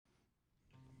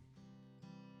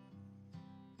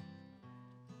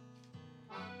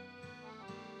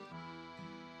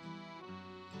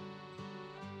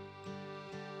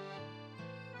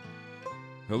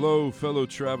Hello, fellow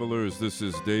travelers. This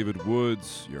is David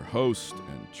Woods, your host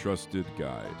and trusted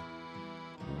guide.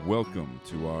 Welcome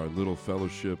to our little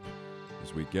fellowship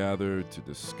as we gather to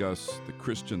discuss the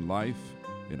Christian life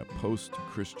in a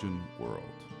post-Christian world.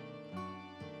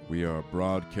 We are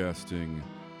broadcasting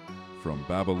from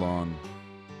Babylon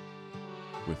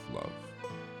with love.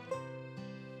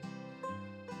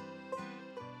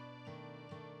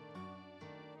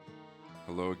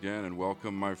 Hello again and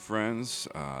welcome, my friends,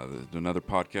 to another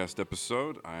podcast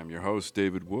episode. I am your host,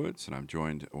 David Woods, and I'm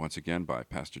joined once again by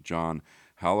Pastor John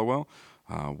Hallowell.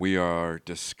 We are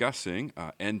discussing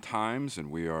end times,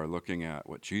 and we are looking at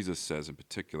what Jesus says in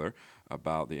particular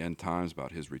about the end times,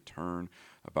 about his return,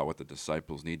 about what the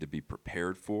disciples need to be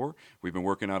prepared for. We've been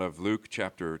working out of Luke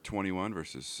chapter 21,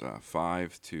 verses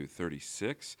 5 to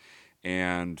 36.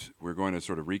 And we're going to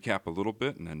sort of recap a little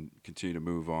bit and then continue to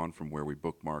move on from where we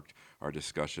bookmarked our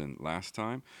discussion last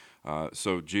time.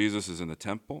 So Jesus is in the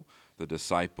temple. The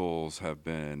disciples have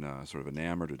been sort of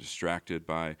enamored or distracted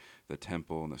by the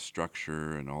temple and the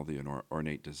structure and all the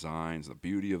ornate designs, the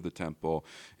beauty of the temple.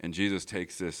 And Jesus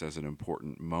takes this as an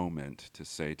important moment to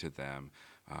say to them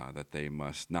that they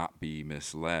must not be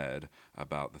misled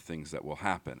about the things that will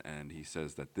happen. And he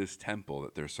says that this temple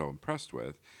that they're so impressed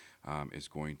with is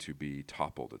going to be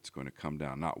toppled. It's going to come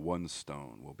down. Not one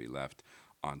stone will be left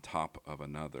on top of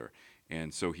another.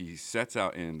 And so he sets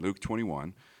out in Luke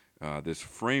 21 this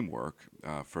framework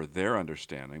for their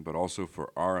understanding, but also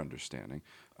for our understanding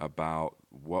about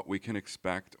what we can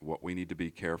expect, what we need to be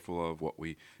careful of, what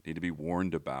we need to be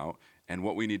warned about, and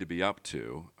what we need to be up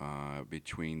to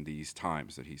between these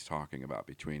times that he's talking about,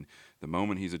 between the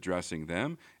moment he's addressing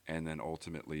them and then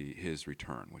ultimately his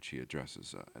return, which he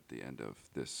addresses at the end of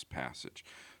this passage.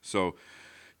 So,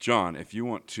 John, if you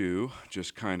want to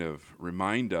just kind of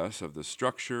remind us of the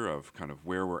structure of kind of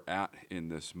where we're at in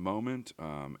this moment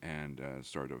and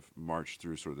sort of march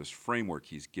through sort of this framework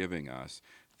he's giving us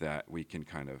that we can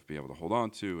kind of be able to hold on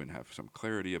to and have some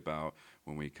clarity about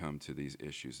when we come to these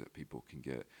issues that people can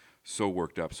get so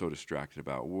worked up, so distracted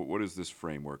about. What is this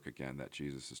framework, again, that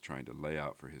Jesus is trying to lay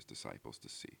out for his disciples to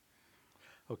see?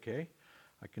 Okay,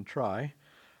 I can try.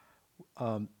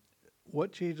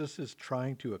 What Jesus is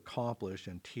trying to accomplish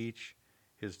and teach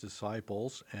his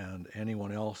disciples and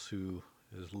anyone else who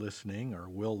is listening or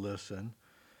will listen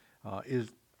is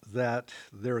that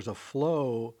there's a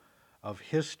flow of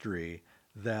history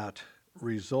that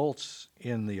results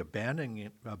in the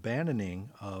abandoning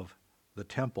of the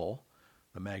temple,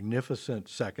 the magnificent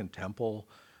Second Temple,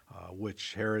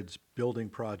 which Herod's building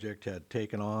project had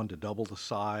taken on to double the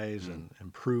size and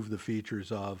improve the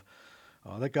features of,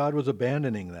 that God was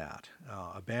abandoning that,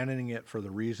 abandoning it for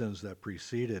the reasons that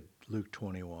preceded Luke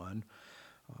 21,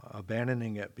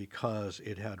 abandoning it because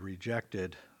it had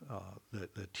rejected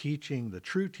the teaching, the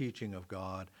true teaching of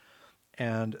God,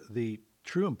 and the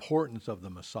true importance of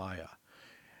the Messiah.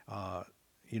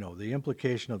 The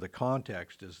implication of the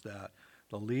context is that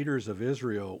the leaders of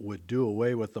Israel would do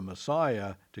away with the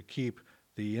Messiah to keep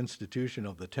the institution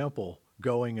of the temple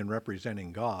going and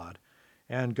representing God,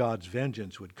 and God's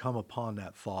vengeance would come upon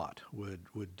that thought,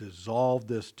 would dissolve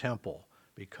this temple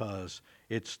because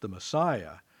it's the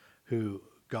Messiah who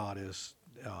God is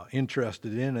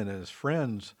interested in and as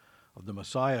friends of the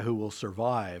Messiah who will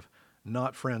survive,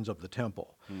 not friends of the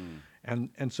temple.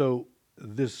 And so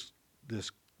this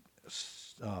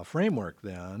framework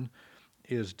then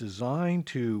is designed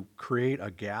to create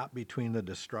a gap between the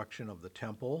destruction of the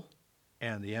temple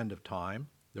and the end of time.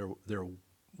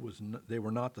 They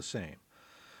were not the same.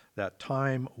 That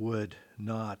time would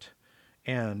not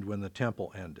end when the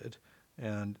temple ended,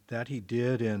 and that he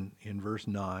did in verse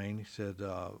 9. He said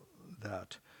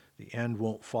that the end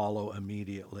won't follow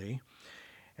immediately.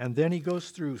 And then he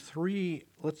goes through three,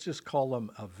 let's just call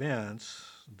them events,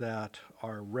 that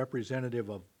are representative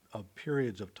of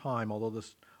periods of time,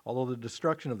 although the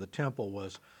destruction of the temple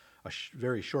was a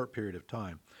very short period of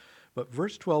time. But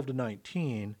verse 12 to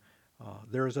 19,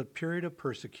 there is a period of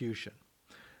persecution.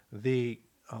 The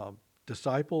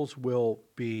disciples will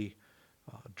be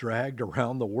dragged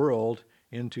around the world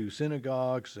into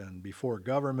synagogues and before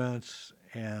governments,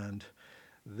 and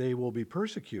they will be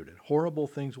persecuted. Horrible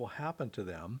things will happen to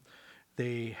them.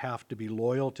 They have to be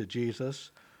loyal to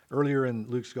Jesus. Earlier in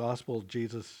Luke's gospel,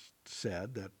 Jesus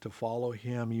said that to follow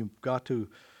him, you've got to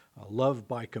love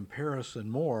by comparison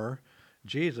more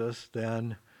Jesus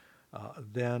than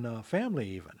family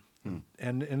even.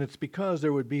 And it's because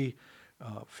there would be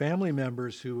family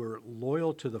members who were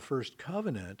loyal to the first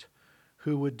covenant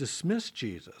who would dismiss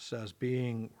Jesus as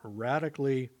being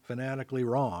radically, fanatically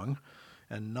wrong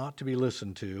and not to be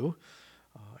listened to.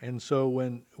 And so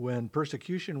when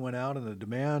persecution went out and the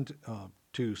demand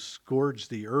to scourge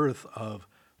the earth of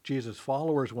Jesus'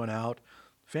 followers went out,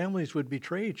 families would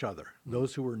betray each other.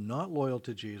 Those who were not loyal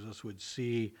to Jesus would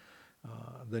see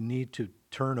the need to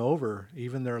turn over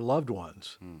even their loved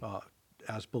ones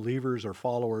as believers or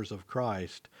followers of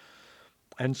Christ.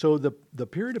 And so the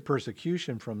period of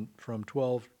persecution from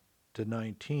 12 to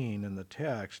 19 in the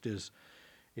text is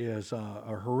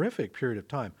a horrific period of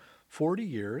time. 40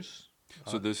 years.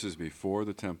 So this is before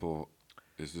the temple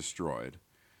is destroyed.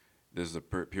 This is a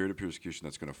period of persecution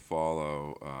that's going to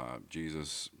follow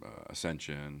Jesus'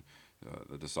 ascension,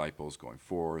 the disciples going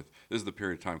forth. This is the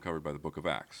period of time covered by the book of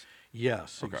Acts.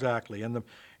 Yes, Okay. exactly. And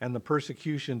the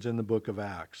persecutions in the book of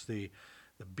Acts, the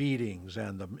beatings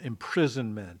and the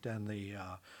imprisonment and the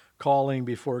calling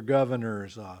before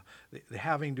governors, the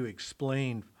having to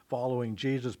explain following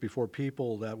Jesus before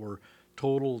people that were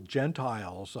total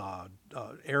Gentiles,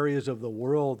 areas of the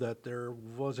world that there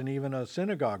wasn't even a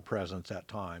synagogue presence at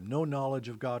time, no knowledge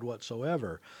of God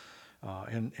whatsoever.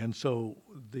 And so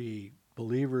the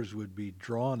believers would be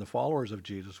drawn, the followers of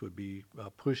Jesus would be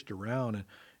pushed around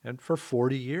and for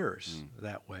 40 years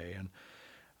that way.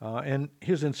 And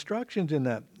his instructions in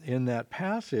that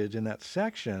passage, in that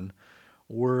section,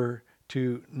 were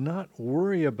to not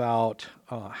worry about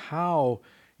how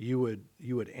you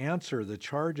would answer the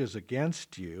charges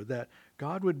against you, that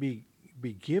God would be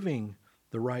giving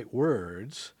the right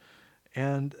words,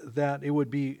 and that they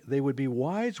would be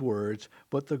wise words,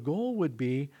 but the goal would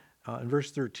be, in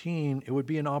verse 13, it would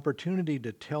be an opportunity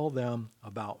to tell them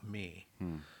about me.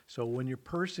 So when you're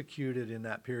persecuted in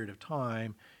that period of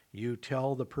time, you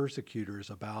tell the persecutors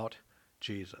about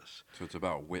Jesus. So it's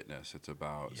about witness. It's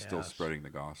about still Yes. spreading the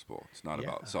gospel. It's not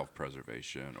about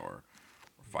self-preservation or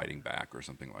fighting back or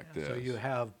something like this. So you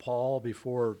have Paul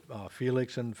before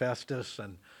Felix and Festus,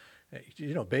 and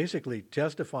basically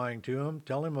testifying to him,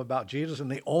 telling him about Jesus,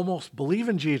 and they almost believe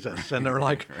in Jesus, and they're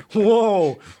like,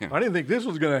 "Whoa, I didn't think this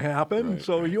was going to happen."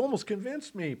 So you almost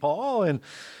convinced me, Paul.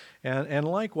 And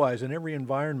likewise, in every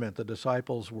environment the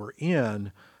disciples were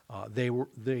in,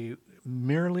 they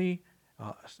merely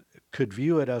could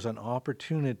view it as an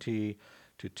opportunity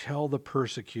to tell the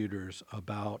persecutors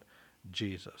about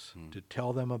Jesus, to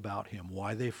tell them about him,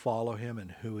 why they follow him,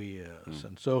 and who he is.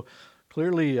 And so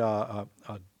clearly an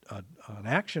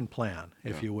action plan,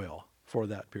 if you will, for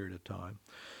that period of time.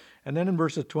 And then in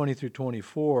verses 20 through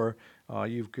 24,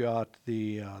 you've got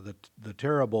the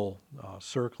terrible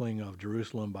circling of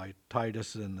Jerusalem by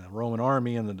Titus and the Roman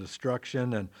army and the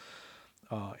destruction.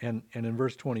 And in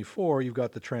verse 24, you've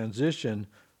got the transition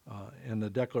and the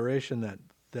declaration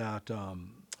that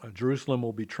Jerusalem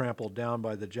will be trampled down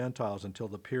by the Gentiles until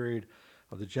the period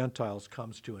of the Gentiles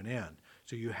comes to an end.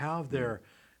 So you have there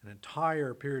an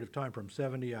entire period of time from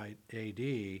 70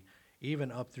 AD,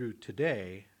 even up through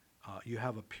today. You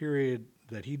have a period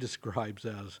that he describes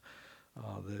as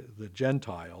the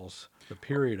Gentiles, the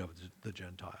period of the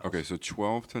Gentiles. Okay, so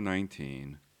 12 to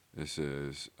 19, this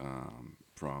is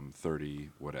from 30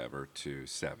 whatever to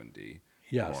 70,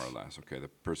 Yes. more or less. Okay, the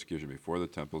persecution before the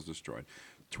temple is destroyed.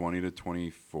 20 to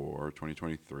 24,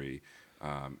 2023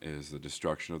 is the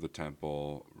destruction of the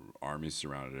temple. Armies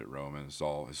surrounded it, Romans. It's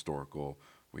all historical.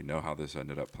 We know how this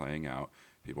ended up playing out.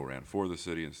 People ran for the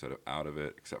city instead of out of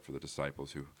it, except for the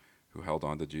disciples who held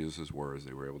on to Jesus' words.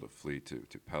 They were able to flee to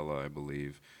Pella, I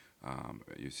believe.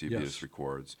 Eusebius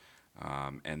records.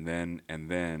 And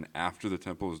then after the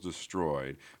temple is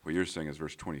destroyed, what you're saying is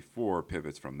verse 24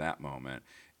 pivots from that moment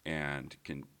and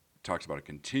talks about a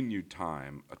continued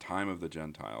time, a time of the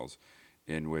Gentiles,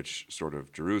 in which sort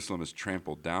of Jerusalem is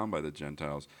trampled down by the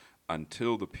Gentiles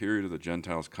until the period of the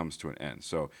Gentiles comes to an end.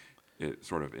 So it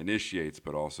sort of initiates,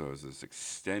 but also is this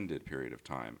extended period of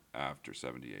time after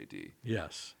 70 AD.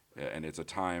 Yes. And it's a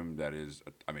time that is,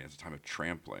 it's a time of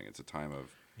trampling. It's a time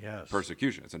of Yes.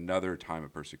 persecution. It's another time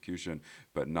of persecution,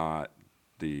 but not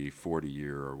the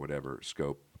 40-year or whatever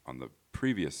scope on the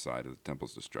previous side of the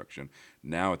temple's destruction.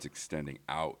 Now it's extending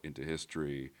out into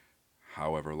history,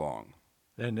 however long.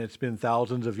 And it's been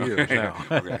thousands of years now.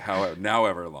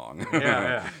 However long.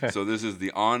 Yeah. So this is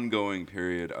the ongoing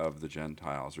period of the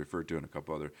Gentiles, referred to in a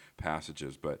couple other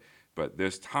passages. But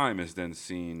this time is then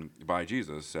seen by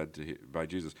Jesus, by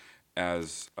Jesus,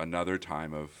 as another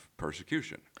time of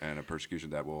persecution, and a persecution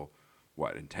that will,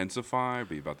 intensify,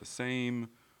 be about the same?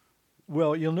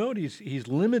 Well, you'll note he's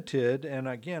limited, and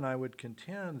again, I would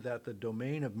contend that the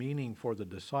domain of meaning for the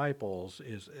disciples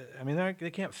is, they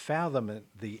can't fathom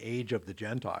the age of the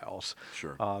Gentiles.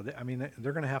 Sure.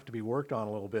 They're going to have to be worked on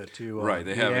a little bit to Right,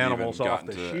 they get haven't animals even off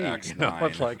gotten the to sheep. Acts 9.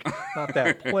 It's like not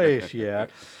that place yet.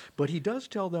 But he does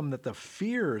tell them that the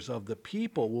fears of the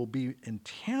people will be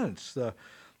intense.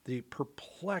 The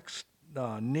perplexed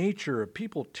nature of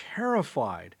people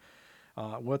terrified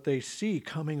what they see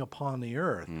coming upon the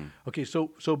earth. Okay,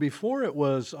 so before it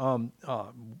was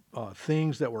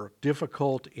things that were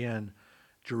difficult in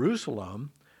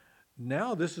Jerusalem.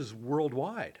 Now this is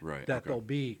worldwide. Right, That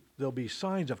okay. there'll be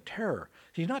signs of terror.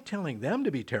 He's not telling them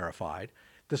to be terrified.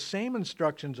 The same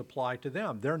instructions apply to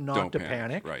them. They're not Don't to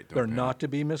panic. panic. Right, don't They're panic. not to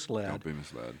be misled. Don't be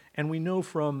misled. And we know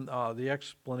from the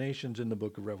explanations in the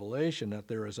book of Revelation that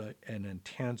there is an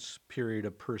intense period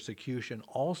of persecution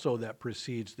also that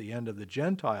precedes the end of the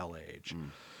Gentile age.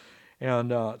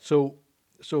 And so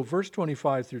verse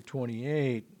 25 through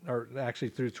 28, or actually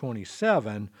through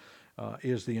 27,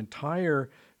 is the entire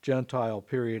Gentile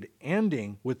period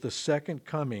ending with the second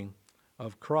coming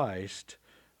of Christ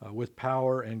with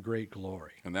power and great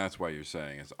glory. And that's why you're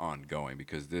saying it's ongoing,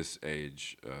 because this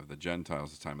age of the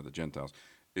Gentiles, the time of the Gentiles,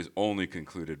 is only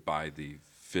concluded by the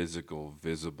physical,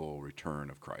 visible return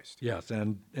of Christ. Yes,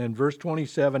 and verse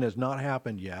 27 has not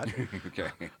happened yet. Okay.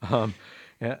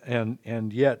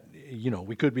 And yet,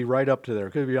 we could be right up to there.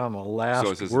 It could be on the last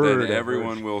So it says, word. then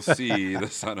everyone will see the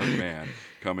Son of Man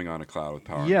coming on a cloud with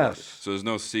power and Yes. glory. So there's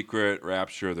no secret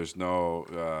rapture. There's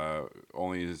no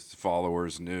only his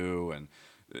followers knew. And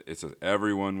it says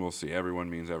everyone will see. Everyone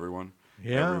means everyone.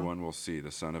 Yeah. Everyone will see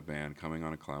the Son of Man coming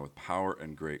on a cloud with power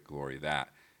and great glory. That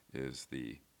is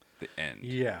the end.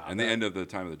 Yeah, And the end of the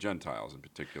time of the Gentiles in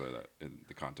particular, that in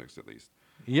the context at least.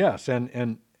 Yes, and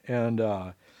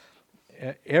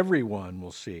everyone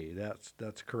will see.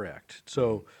 That's correct.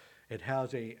 So it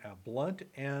has a blunt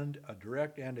end, a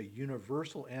direct end, a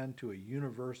universal end to a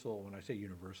universal. When I say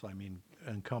universal, I mean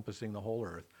encompassing the whole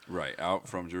earth. Right. Out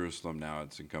from Jerusalem now,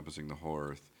 it's encompassing the whole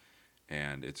earth.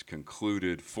 And it's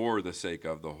concluded for the sake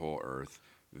of the whole earth,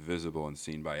 visible and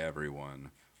seen by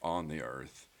everyone on the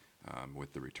earth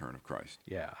with the return of Christ.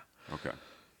 Yeah. Okay.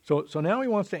 So now he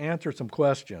wants to answer some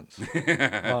questions.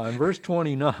 In verse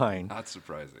 29, Not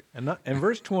surprising. and in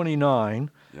verse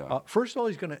 29, Yeah. first of all,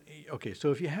 he's going to, okay,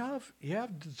 so if you have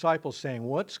disciples saying,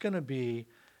 what's going to be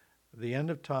the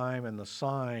end of time and the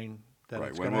sign that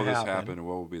Right. it's When going to will happen? this happen, and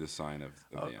what will be the sign of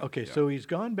the end? Okay, Yeah. so he's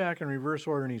gone back in reverse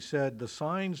order, and he said the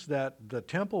signs that the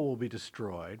temple will be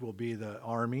destroyed will be the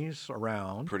armies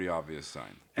around, Pretty obvious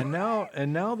sign. and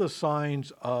now the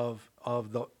signs of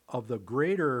the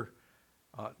greater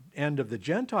end of the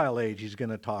Gentile age he's going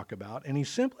to talk about, and he's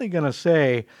simply going to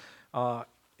say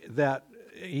that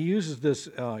he uses this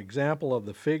example of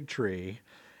the fig tree,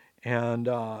 and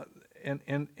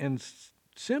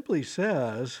simply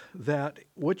says that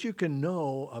what you can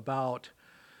know about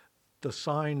the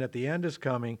sign that the end is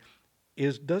coming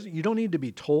is you don't need to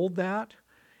be told that.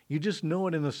 You just know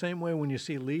it in the same way when you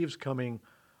see leaves coming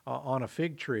on a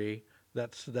fig tree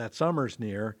that summer's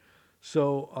near.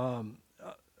 So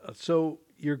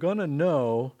you're going to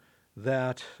know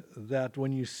that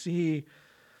when you see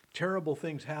terrible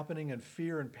things happening and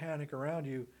fear and panic around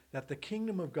you, that the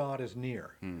kingdom of God is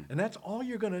near. And that's all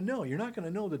you're going to know. You're not going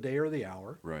to know the day or the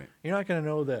hour. Right. You're not going to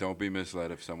know that. Don't be misled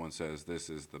if someone says this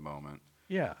is the moment.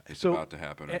 Yeah. It's about to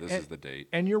happen, or this is the date.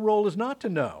 And your role is not to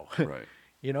know. Right.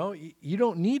 You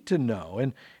don't need to know.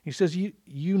 And he says you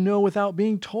know without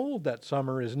being told that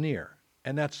summer is near.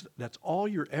 And that's all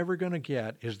you're ever going to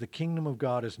get is the kingdom of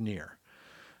God is near.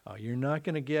 You're not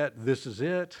going to get this is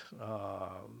it.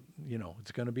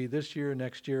 It's going to be this year,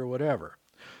 next year, whatever.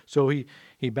 So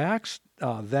he backs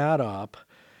that up,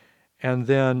 and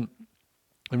then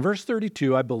in verse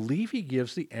 32, I believe he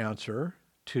gives the answer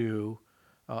to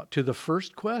the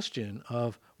first question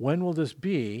of when will this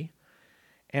be,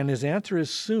 and his answer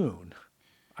is soon.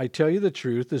 I tell you the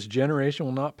truth, this generation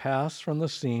will not pass from the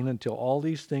scene until all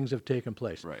these things have taken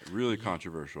place. Right. Really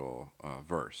controversial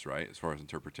verse, right, as far as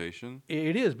interpretation?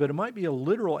 It is, but it might be a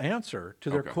literal answer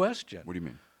to their Okay. question. What do you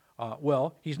mean?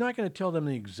 Well, he's not going to tell them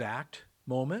the exact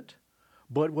moment,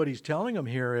 but what he's telling them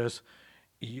here is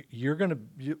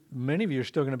many of you are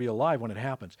still going to be alive when it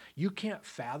happens. You can't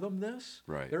fathom this.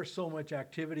 Right. There's so much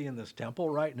activity in this temple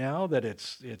right now that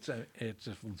it's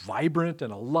vibrant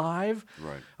and alive.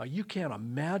 Right. You can't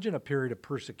imagine a period of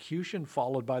persecution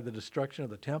followed by the destruction of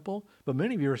the temple, but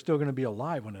many of you are still going to be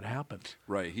alive when it happens.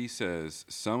 Right. He says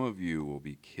some of you will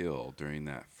be killed during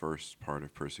that first part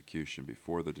of persecution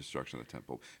before the destruction of the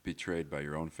temple, betrayed by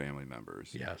your own family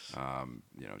members. Yes.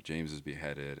 James is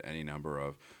beheaded. Any number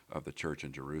of the church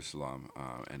in Jerusalem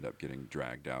end up getting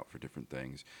dragged out for different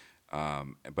things.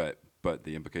 But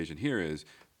the implication here is,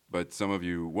 but some of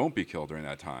you won't be killed during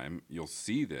that time. You'll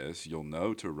see this. You'll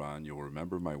know to run. You'll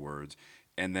remember my words.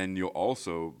 And then you'll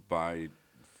also, by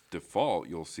default,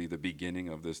 you'll see the beginning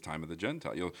of this time of the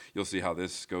Gentile. You'll see how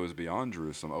this goes beyond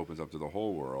Jerusalem, opens up to the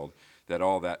whole world, that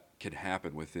all that could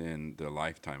happen within the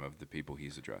lifetime of the people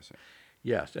he's addressing.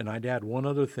 Yes, and I'd add one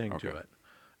other thing to Okay. it.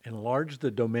 Enlarge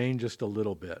the domain just a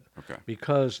little bit. Okay.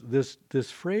 Because this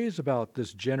phrase about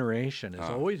this generation has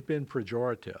always been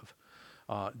pejorative.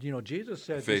 Jesus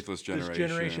said Faithless this generation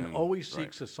generation. always Right.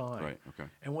 seeks a sign. Right, okay.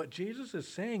 And what Jesus is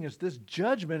saying is this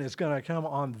judgment is going to come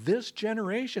on this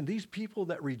generation, these people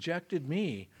that rejected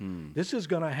me. This is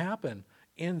going to happen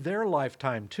in their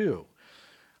lifetime too.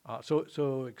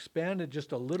 So expand it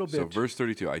just a little bit. So verse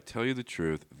 32, I tell you the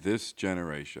truth, this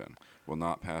generation will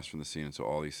not pass from the scene until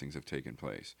all these things have taken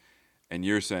place. And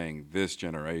you're saying this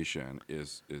generation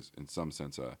is in some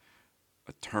sense a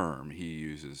term he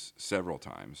uses several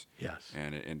times. Yes.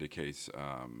 And it indicates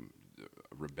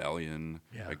rebellion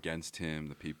against him,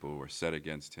 the people who are set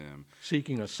against him.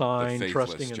 Seeking a sign, faithless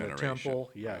trusting in the generation.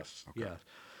 temple. Yes, Right, okay. yes.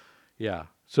 Yeah.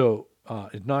 So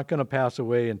it's not going to pass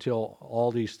away until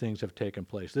all these things have taken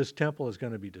place. This temple is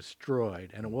going to be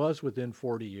destroyed, and it was within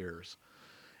 40 years.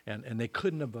 And they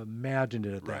couldn't have imagined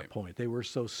it at that Right. point. They were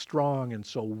so strong and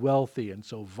so wealthy and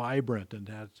so vibrant and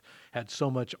had so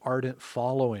much ardent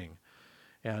following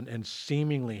and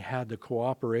seemingly had the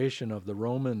cooperation of the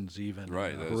Romans even.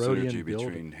 Right, the Herodian synergy building.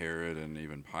 between Herod and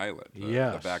even Pilate. The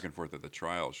Yes. back and forth at the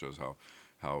trial shows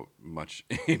how much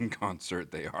in concert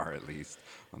they are, at least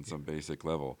on some basic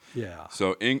level. Yeah.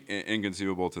 So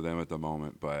inconceivable to them at the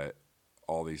moment, but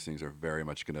all these things are very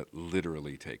much going to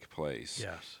literally take place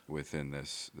Yes. within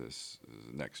this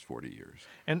next 40 years.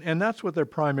 And that's what they're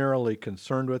primarily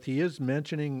concerned with. He is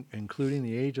mentioning including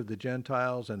the age of the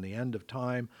Gentiles and the end of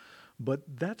time, but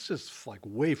that's just like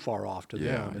way far off to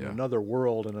them in another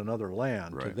world and another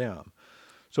land to Right. them.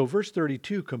 So verse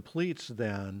 32 completes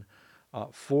then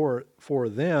for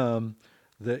them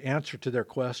the answer to their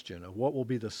question of what will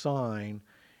be the sign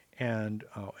and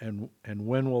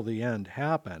when will the end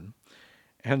happen.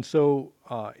 And so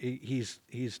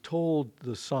he's told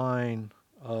the sign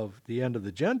of the end of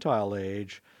the Gentile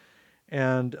age,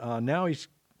 and now he's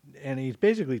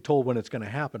basically told when it's going to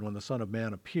happen, when the Son of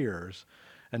Man appears.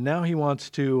 And now he wants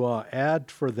to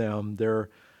add for them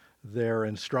their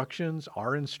instructions,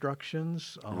 our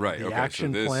instructions, Right. the Okay.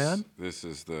 action so plan. this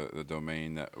is the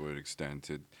domain that would extend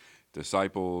to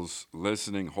disciples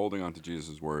listening, holding on to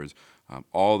Jesus' words,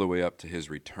 all the way up to his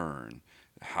return.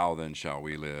 How then shall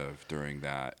we live during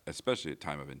that, especially at a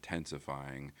time of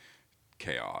intensifying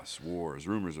chaos, wars,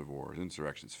 rumors of wars,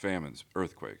 insurrections, famines,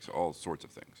 earthquakes, all sorts of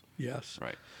things. Yes.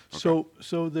 Right. So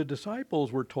the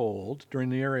disciples were told during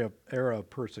the era of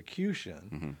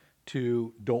persecution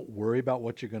to don't worry about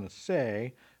what you're going to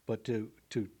say, but to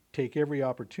take every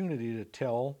opportunity to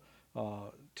tell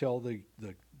the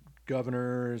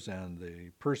governors and the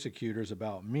persecutors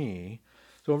about me.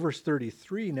 So in verse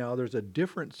 33 now there's a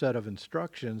different set of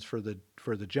instructions for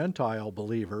the Gentile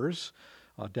believers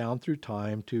down through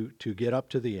time to get up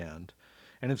to the end.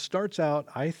 And it starts out,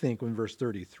 I think, in verse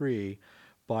 33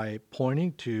 by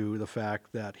pointing to the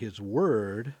fact that his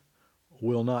word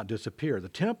will not disappear. The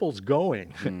temple's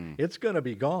going. It's going to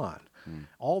be gone.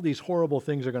 All these horrible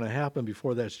things are going to happen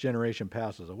before this generation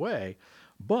passes away,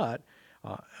 but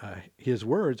his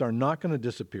words are not going to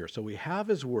disappear. So we have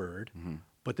his word,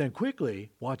 but then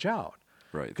quickly, watch out.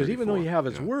 Right. Because even though you have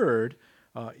his word,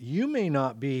 you may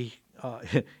not be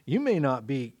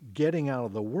getting out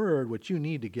of the word what you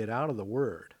need to get out of the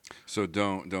word. So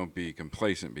don't be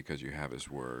complacent because you have his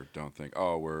word. Don't think,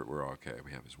 oh, we're okay.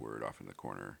 We have his word off in the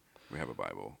corner. We have a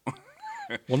Bible.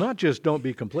 Well, not just don't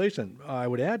be complacent. I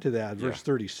would add to that, verse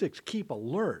 36, keep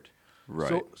alert.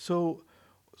 Right. So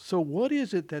what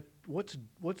is it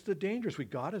what's the dangers? We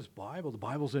got his Bible. The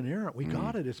Bible's inerrant. We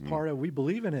got it. It's part of, we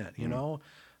believe in it, you know.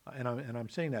 And I'm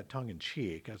saying that tongue in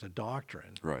cheek as a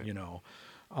doctrine, Right. you know.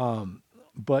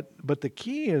 But the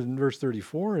key in verse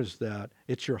 34 is that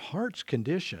it's your heart's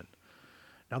condition.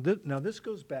 Now this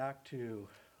goes back to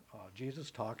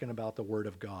Jesus talking about the Word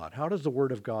of God. How does the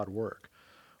Word of God work?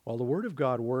 Well, the Word of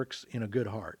God works in a good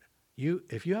heart.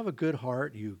 If you have a good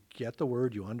heart, you get the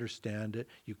Word, you understand it,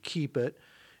 you keep it,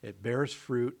 it bears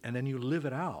fruit, and then you live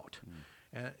it out.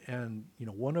 And you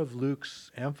know, one of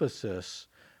Luke's emphasis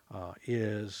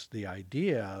is the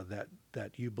idea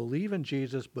that you believe in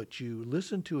Jesus, but you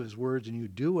listen to his words and you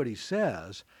do what he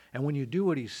says. And when you do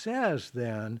what he says,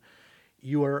 then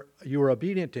you are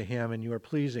obedient to him and you are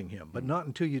pleasing him, but not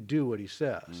until you do what he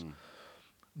says.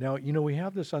 Now, you know, we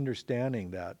have this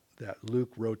understanding that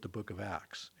Luke wrote the book of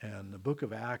Acts, and the book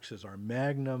of Acts is our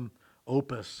magnum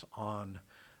opus on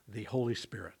the Holy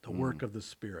Spirit, the work of the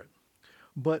Spirit.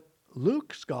 But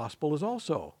Luke's gospel is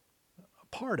also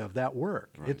part of that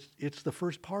work. Right. It's the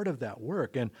first part of that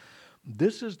work, and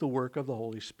this is the work of the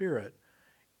Holy Spirit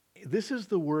this is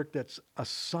the work that's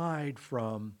aside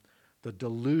from the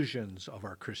delusions of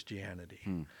our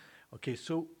Christianity. Okay,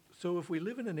 so if we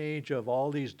live in an age of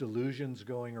all these delusions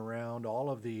going around, all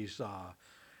of these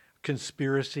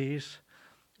conspiracies,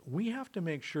 we have to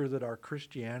make sure that our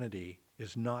Christianity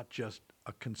is not just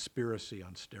a conspiracy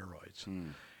on steroids.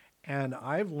 And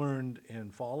I've learned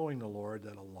in following the Lord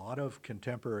that a lot of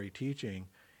contemporary teaching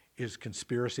is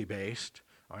conspiracy based.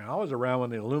 I mean, I was around when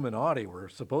the Illuminati were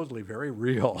supposedly very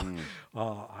real.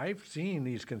 I've seen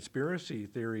these conspiracy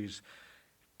theories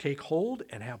take hold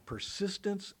and have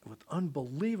persistence with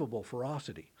unbelievable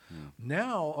ferocity.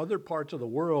 Now, other parts of the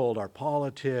world, our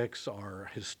politics,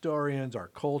 our historians, our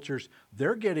cultures,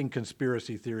 they're getting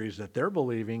conspiracy theories that they're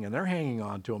believing and they're hanging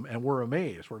on to them, and we're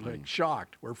amazed. We're like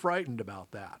shocked. We're frightened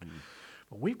about that.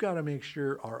 But we've got to make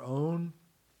sure our own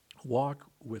walk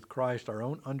with Christ, our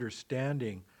own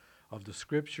understanding of the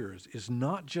Scriptures is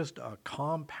not just a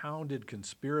compounded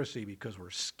conspiracy because we're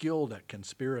skilled at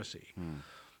conspiracy.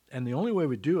 And the only way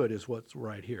we do it is what's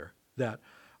right here, that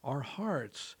our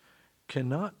hearts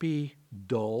cannot be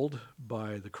dulled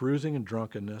by the cruising and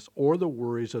drunkenness or the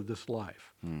worries of this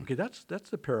life. Okay, that's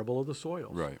the parable of the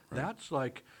soils. Right. That's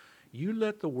like you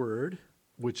let the word,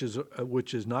 which is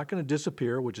not going to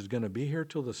disappear, which is going to be here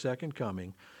till the second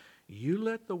coming. You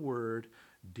let the word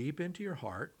deep into your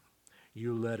heart.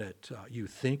 You let it. You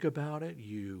think about it.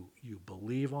 You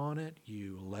believe on it.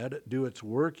 You let it do its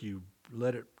work. You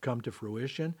let it come to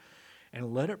fruition.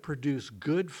 And let it produce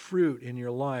good fruit in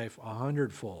your life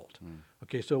 100-fold.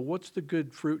 Okay, so what's the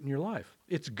good fruit in your life?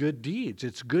 It's good deeds.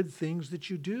 It's good things that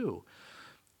you do.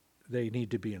 They need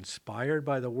to be inspired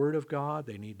by the Word of God.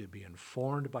 They need to be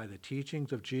informed by the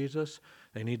teachings of Jesus.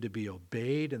 They need to be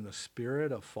obeyed in the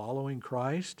spirit of following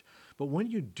Christ. But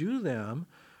when you do them,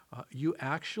 you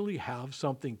actually have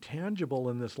something tangible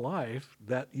in this life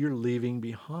that you're leaving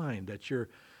behind, that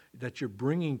you're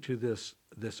bringing to this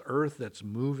earth that's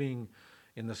moving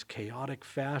in this chaotic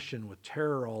fashion with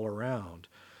terror all around.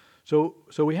 So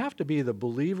we have to be the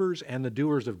believers and the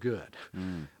doers of good.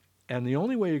 And the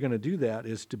only way you're going to do that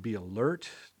is to be alert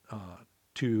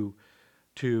to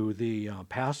the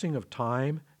passing of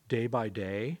time day by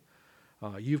day.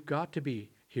 You've got to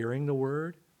be hearing the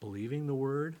Word, believing the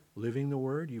Word, living the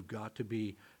Word. You've got to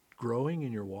be growing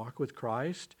in your walk with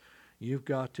Christ. You've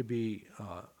got to be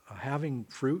having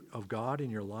fruit of God in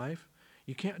your life.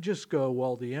 You can't just go,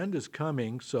 well, the end is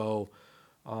coming, so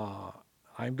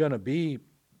I'm going to be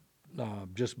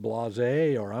just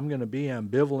blasé, or I'm going to be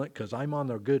ambivalent because I'm on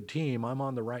the good team, I'm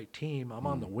on the right team, I'm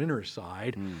on the winner's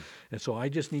side, and so I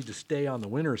just need to stay on the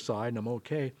winner's side and I'm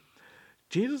okay.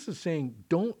 Jesus is saying,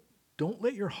 don't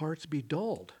let your hearts be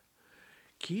dulled.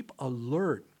 Keep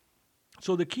alert.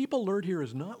 So the keep alert here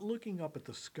is not looking up at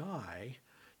the sky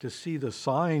to see the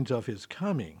signs of his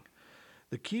coming.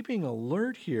 The keeping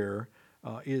alert here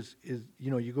is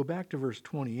you go back to verse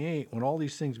 28, when all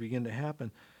these things begin to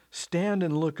happen, stand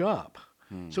and look up.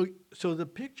 So the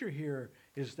picture here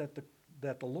is that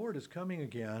the Lord is coming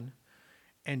again,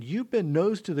 and you've been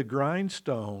nose to the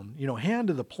grindstone, hand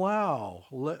to the plow,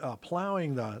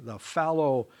 plowing the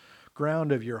fallow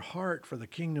ground of your heart for the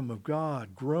kingdom of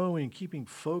God, growing, keeping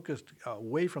focused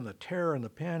away from the terror and the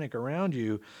panic around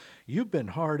you. You've been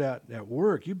hard at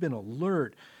work. You've been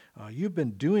alert. You've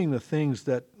been doing the things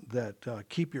that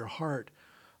keep your heart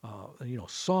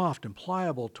soft and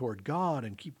pliable toward God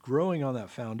and keep growing on that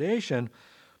foundation.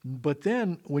 But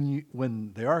then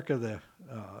when the ark of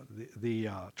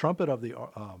the trumpet of the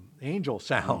angel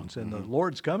sounds and the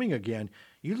Lord's coming again,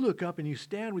 you look up and you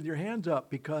stand with your hands up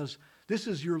because this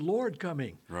is your Lord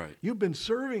coming. Right. You've been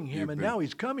serving him, now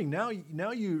he's coming. Now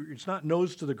it's not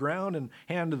nose to the ground and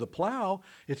hand to the plow.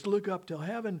 It's look up to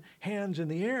heaven, hands in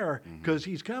the air, because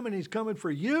he's coming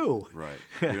for you. Right.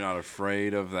 You're not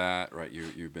afraid of that, right?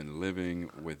 You've been living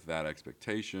with that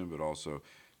expectation, but also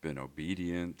been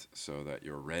obedient so that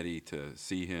you're ready to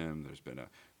see him. There's been a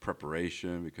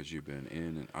preparation because you've been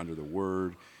in and under the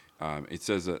Word. It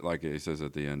says that, like it says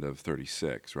at the end of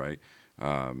 36, right?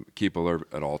 Keep alert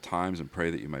at all times and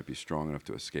pray that you might be strong enough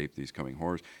to escape these coming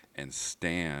horrors and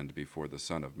stand before the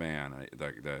Son of Man.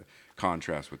 The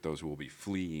contrast with those who will be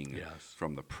fleeing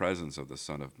from the presence of the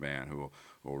Son of Man, who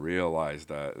will realize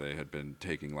that they had been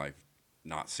taking life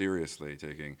not seriously,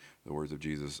 taking the words of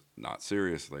Jesus not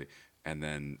seriously, and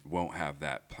then won't have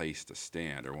that place to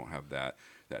stand, or won't have that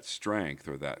strength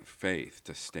or that faith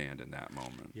to stand in that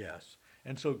moment. Yes.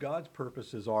 And so God's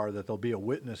purposes are that there'll be a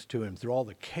witness to him through all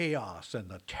the chaos and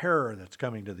the terror that's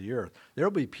coming to the earth. There'll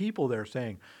be people there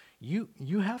saying, you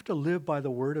have to live by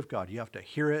the Word of God. You have to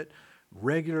hear it,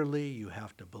 regularly. You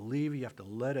have to believe. You have to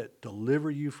let it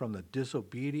deliver you from the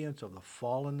disobedience of the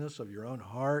fallenness of your own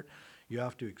heart. You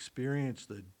have to experience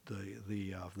the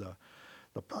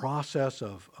process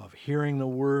of hearing the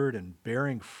word and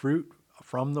bearing fruit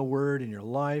from the word in your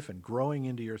life and growing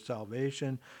into your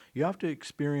salvation. You have to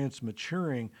experience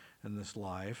maturing in this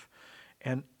life.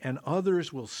 And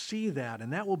others will see that,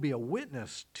 and that will be a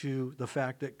witness to the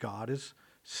fact that God is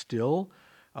still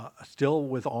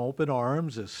with open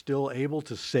arms, is still able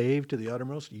to save to the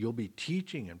uttermost. You'll be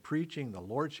teaching and preaching the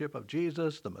lordship of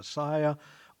Jesus, the Messiah,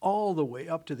 all the way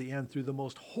up to the end through the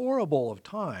most horrible of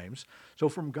times. So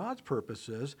from God's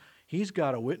purposes, he's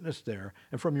got a witness there.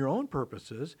 And from your own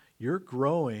purposes, you're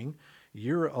growing,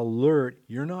 you're alert,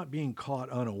 you're not being caught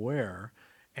unaware,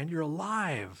 and you're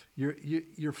alive.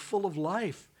 You're full of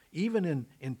life, even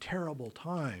in terrible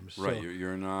times. Right. So,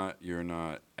 You're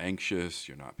not anxious.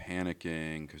 You're not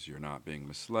panicking because you're not being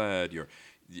misled. You're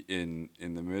in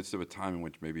the midst of a time in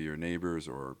which maybe your neighbors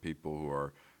or people who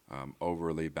are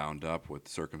overly bound up with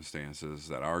circumstances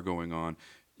that are going on.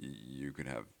 You can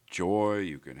have joy.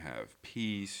 You can have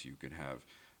peace. You can have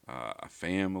a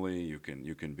family. You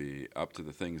can be up to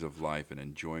the things of life and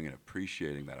enjoying and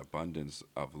appreciating that abundance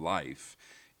of life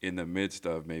in the midst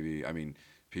of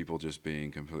people just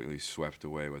being completely swept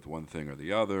away with one thing or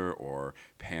the other, or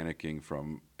panicking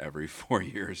from every 4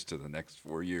 years to the next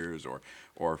 4 years,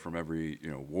 or from every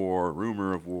war,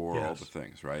 rumor of war, all the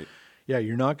things, right? Yeah,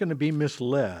 you're not going to be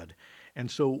misled. And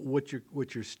so what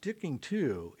you're sticking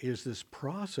to is this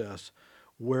process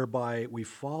whereby we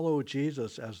follow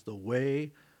Jesus as the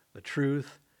way, the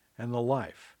truth, and the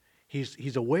life.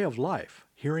 He's a way of life,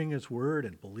 hearing his word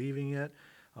and believing it.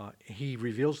 He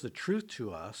reveals the truth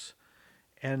to us,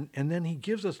 and then he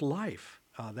gives us life,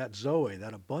 that Zoe,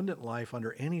 that abundant life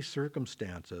under any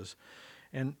circumstances.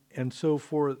 And so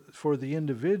for the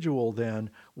individual, then,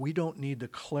 we don't need the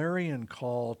clarion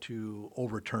call to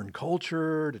overturn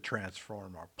culture, to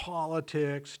transform our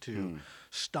politics, to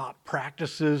stop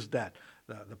practices that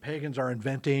the pagans are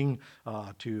inventing,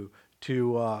 to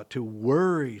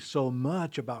worry so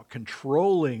much about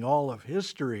controlling all of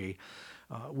history.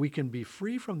 We can be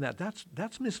free from that.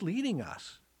 That's misleading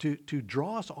us. To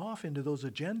draw us off into those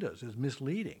agendas is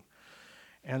misleading.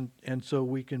 And so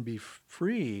we can be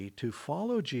free to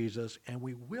follow Jesus, and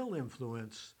we will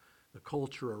influence the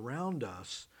culture around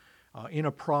us in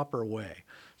a proper way.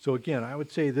 So again, I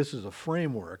would say this is a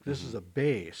framework. This is a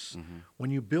base.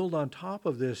 When you build on top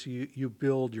of this, you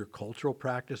build your cultural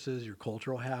practices, your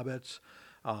cultural habits,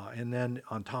 and then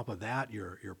on top of that,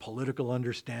 your political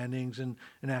understandings and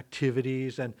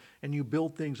activities, and you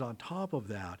build things on top of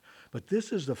that. But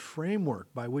this is the framework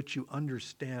by which you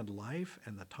understand life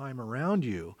and the time around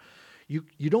you.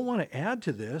 You don't want to add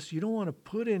to this. You don't want to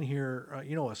put in here,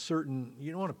 you don't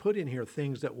want to put in here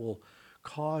things that will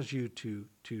cause you to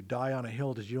die on a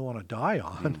hill that you don't want to die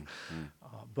on.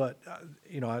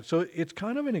 So it's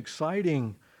kind of an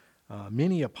exciting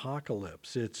mini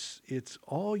apocalypse. It's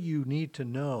all you need to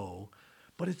know,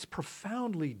 but it's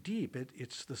profoundly deep.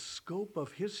 It's the scope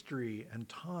of history and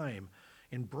time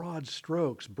in broad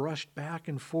strokes, brushed back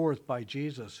and forth by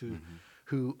Jesus,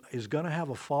 who is going to have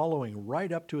a following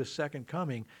right up to his second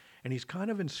coming, and he's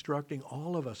kind of instructing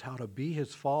all of us how to be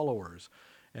his followers,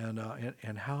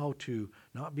 and how to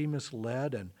not be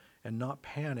misled and not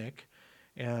panic,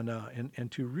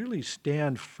 and to really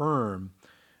stand firm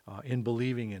in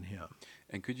believing in him.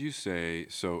 And could you say,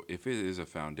 so if it is a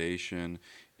foundation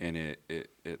and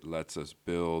it lets us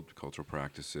build cultural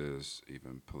practices,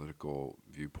 even political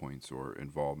viewpoints or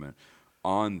involvement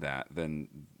on that, then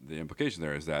the implication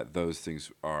there is that those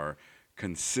things are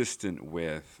consistent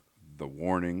with the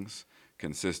warnings,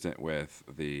 consistent with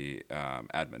the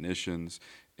admonitions.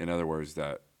 In other words,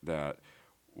 that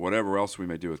whatever else we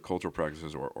may do with cultural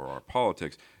practices or our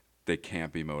politics, they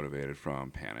can't be motivated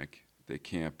from panic. They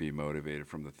can't be motivated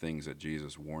from the things that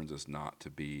Jesus warns us not to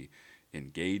be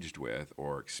engaged with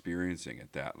or experiencing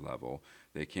at that level.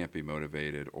 They can't be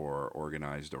motivated or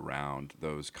organized around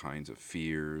those kinds of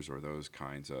fears or those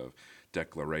kinds of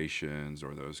declarations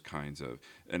or those kinds of,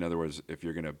 in other words, if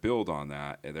you're going to build on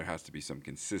that, there has to be some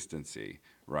consistency,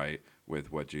 right, with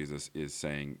what Jesus is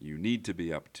saying you need to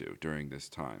be up to during this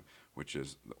time, which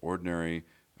is the ordinary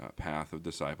path of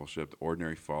discipleship, the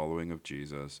ordinary following of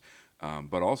Jesus,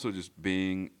 but also just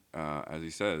being, as he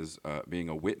says, being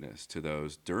a witness to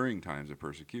those during times of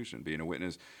persecution, being a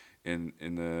witness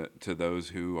to those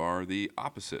who are the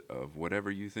opposite of whatever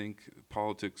you think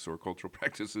politics or cultural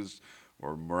practices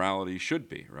or morality should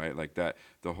be, right? Like that,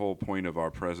 the whole point of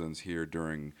our presence here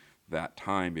during that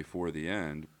time before the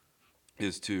end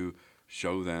is to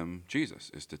show them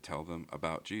Jesus, is to tell them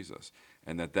about Jesus.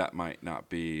 and that might not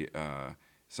be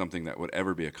something that would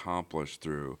ever be accomplished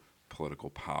through political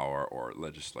power or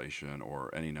legislation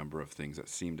or any number of things that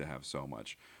seem to have so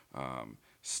much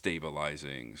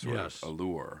stabilizing sort Yes. of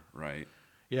allure, right?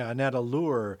 Yeah, and that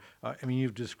allure, I mean,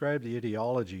 you've described the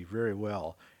ideology very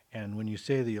well. And when you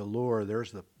say the allure,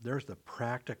 there's the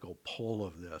practical pull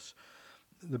of this.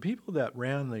 The people that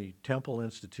ran the temple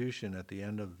institution at the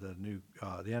end of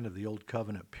the end of the Old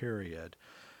Covenant period,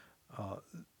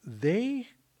 they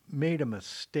made a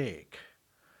mistake.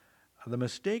 The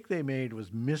mistake they made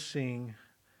was missing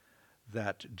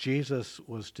that Jesus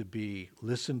was to be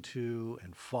listened to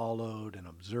and followed and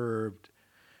observed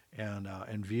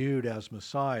and viewed as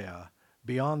Messiah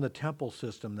beyond the temple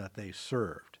system that they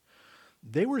served.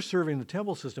 They were serving the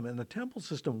temple system, and the temple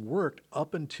system worked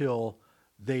up until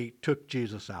they took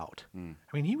Jesus out. I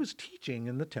mean, he was teaching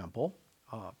in the temple.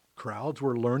 Crowds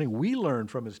were learning. We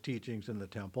learned from his teachings in the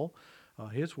temple.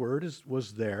 His word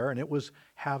was there, and it was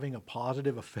having a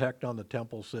positive effect on the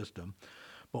temple system.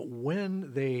 But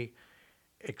when they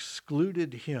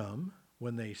excluded him,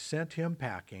 when they sent him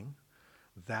packing,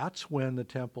 that's when the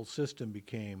temple system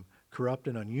became corrupt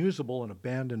and unusable and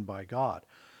abandoned by God.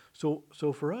 So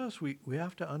for us, we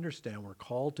have to understand we're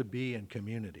called to be in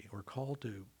community. We're called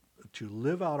to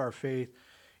live out our faith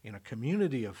in a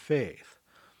community of faith.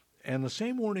 And the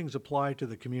same warnings apply to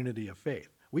the community of faith.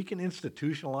 We can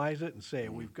institutionalize it and say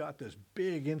we've got this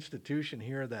big institution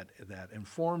here that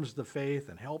informs the faith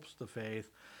and helps the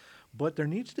faith, but there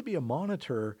needs to be a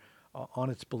monitor on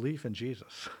its belief in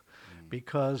Jesus,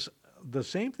 because the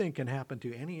same thing can happen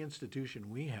to any institution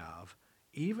we have,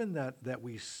 even that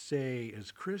we say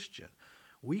is Christian.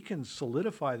 We can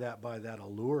solidify that by that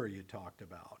allure you talked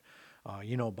about.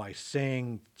 By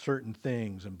saying certain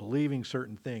things and believing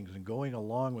certain things and going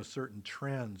along with certain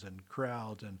trends and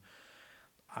crowds. And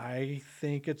I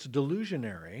think it's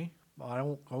delusionary. I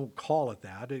won't call it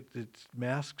that. It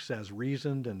masks as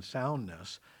reasoned and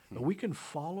soundness. But we can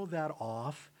follow that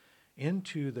off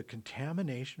into the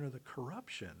contamination or the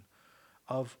corruption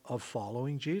of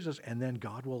following Jesus, and then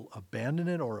God will abandon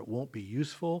it, or it won't be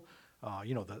useful.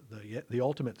 The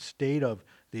ultimate state of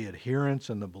the adherents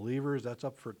and the believers, that's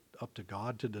up to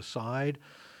God to decide.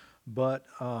 But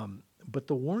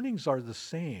the warnings are the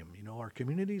same. Our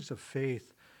communities of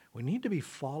faith, we need to be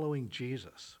following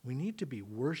Jesus. We need to be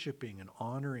worshiping and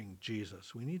honoring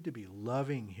Jesus. We need to be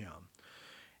loving him.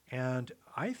 And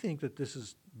I think that this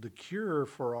is the cure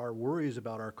for our worries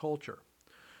about our culture.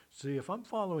 See, if I'm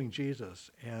following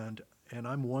Jesus and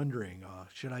I'm wondering,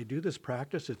 should I do this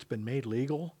practice? It's been made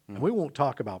legal. And we won't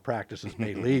talk about practices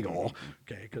made legal,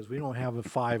 okay, because we don't have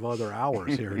 5 other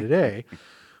hours here today.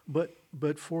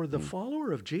 But for the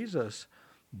follower of Jesus,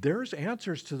 there's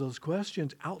answers to those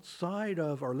questions outside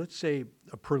of, or let's say,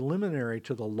 a preliminary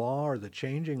to the law or the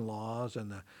changing laws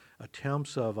and the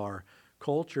attempts of our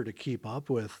culture to keep up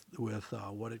with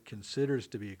what it considers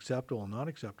to be acceptable and not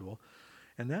acceptable.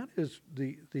 And that is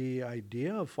the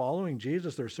idea of following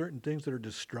Jesus. There are certain things that are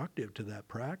destructive to that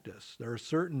practice. There are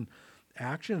certain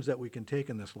actions that we can take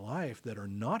in this life that are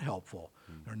not helpful,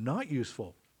 are not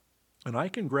useful. And I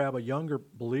can grab a younger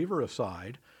believer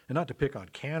aside, and not to pick on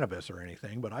cannabis or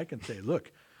anything, but I can say,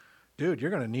 look, dude,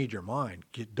 you're going to need your mind.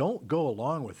 Don't go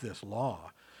along with this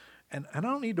law. And I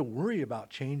don't need to worry about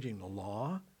changing the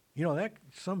law. That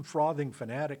some frothing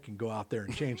fanatic can go out there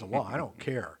and change the law. I don't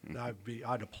care.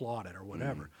 I'd applaud it or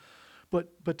whatever.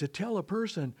 But to tell a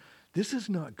person, this is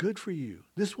not good for you.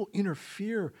 This will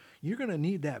interfere. You're going to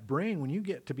need that brain when you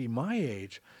get to be my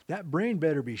age. That brain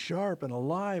better be sharp and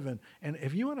alive. And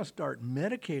if you want to start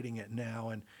medicating it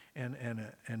now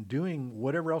and doing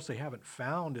whatever else they haven't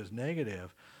found is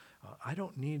negative, I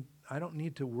don't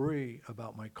need to worry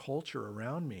about my culture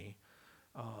around me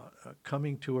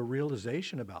coming to a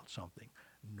realization about something,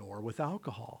 nor with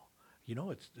alcohol.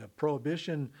 It's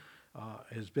prohibition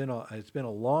has been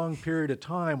a long period of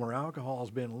time where alcohol has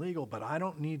been legal, but I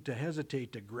don't need to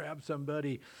hesitate to grab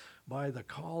somebody by the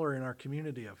collar in our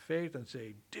community of faith and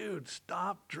say, dude,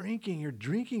 stop drinking. You're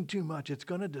drinking too much. It's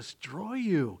going to destroy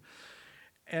you.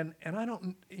 And I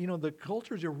don't, the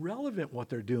culture is irrelevant what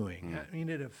they're doing. I mean,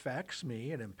 it affects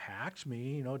me. It impacts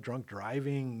me. Drunk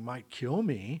driving might kill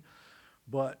me.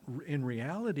 But in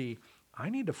reality, I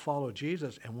need to follow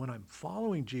Jesus. And when I'm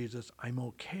following Jesus, I'm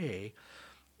okay.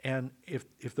 And if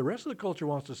the rest of the culture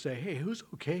wants to say, hey, who's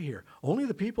okay here? Only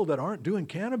the people that aren't doing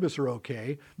cannabis are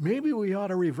okay. Maybe we ought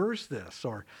to reverse this.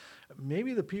 Or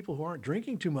maybe the people who aren't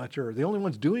drinking too much are the only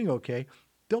ones doing okay.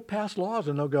 They'll pass laws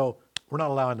and they'll go, we're not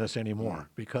allowing this anymore,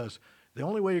 because the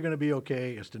only way you're going to be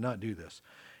okay is to not do this.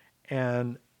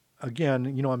 And again,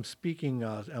 I'm speaking,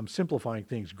 I'm simplifying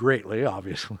things greatly,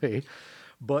 obviously,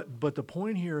 But the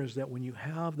point here is that when you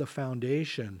have the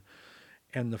foundation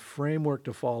and the framework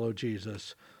to follow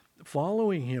Jesus,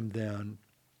 following him then,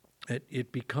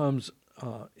 it becomes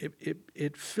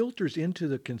it filters into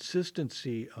the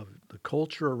consistency of the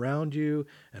culture around you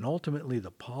and ultimately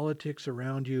the politics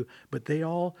around you, but they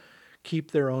all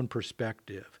keep their own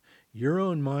perspective. Your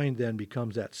own mind then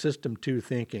becomes that system two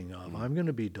thinking of, I'm going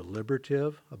to be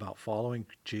deliberative about following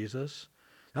Jesus.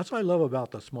 That's what I love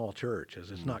about the small church,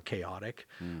 is it's not chaotic.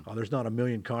 There's not a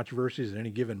million controversies at any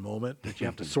given moment that you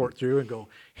have to sort through and go,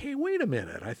 hey, wait a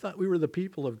minute, I thought we were the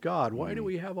people of God. Why do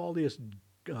we have all this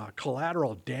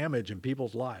collateral damage in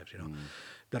people's lives,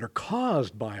 that are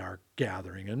caused by our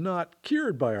gathering and not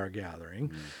cured by our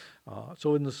gathering?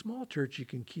 So in the small church, you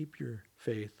can keep your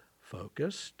faith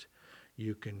focused.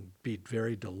 You can be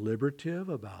very deliberative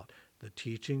about the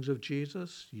teachings of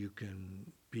Jesus. You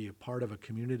can be a part of a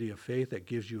community of faith that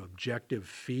gives you objective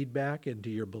feedback into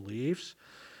your beliefs.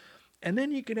 And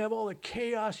then you can have all the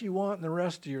chaos you want in the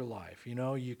rest of your life.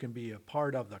 You can be a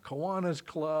part of the Kiwanis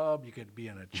Club. You could be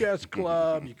in a chess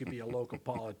club. You could be a local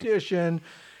politician.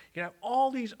 You can have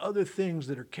all these other things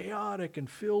that are chaotic and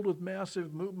filled with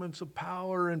massive movements of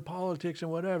power and politics and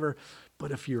whatever.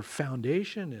 But if your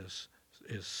foundation is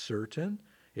certain,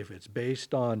 if it's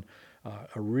based on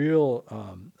a real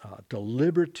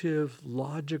deliberative,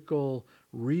 logical,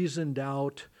 reasoned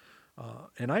out,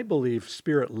 and I believe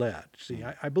spirit-led. See,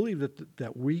 I believe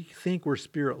that we think we're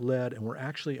spirit-led and we're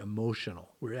actually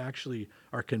emotional. We actually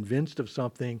are convinced of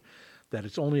something that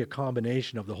it's only a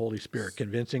combination of the Holy Spirit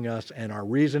convincing us and our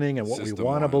reasoning and what System we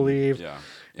want to one, believe. yeah,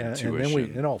 And then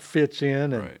intuition. it all fits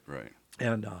in. And, Right.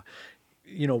 And,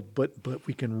 but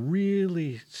we can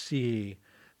really see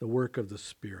the work of the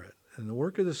Spirit. And the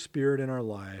work of the Spirit in our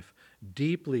life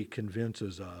deeply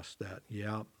convinces us that,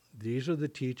 these are the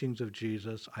teachings of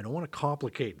Jesus. I don't want to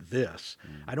complicate this.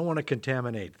 I don't want to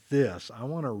contaminate this. I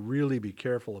want to really be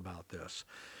careful about this.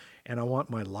 And I want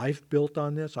my life built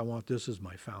on this. I want this as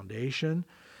my foundation.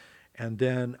 And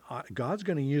then God's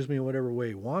going to use me in whatever way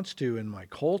he wants to in my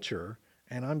culture.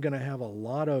 And I'm going to have a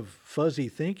lot of fuzzy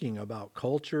thinking about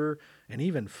culture and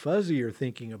even fuzzier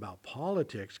thinking about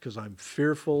politics because I'm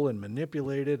fearful and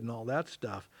manipulated and all that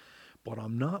stuff. But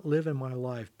I'm not living my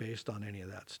life based on any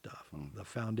of that stuff. The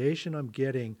foundation I'm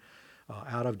getting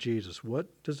out of Jesus,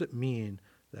 what does it mean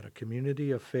that a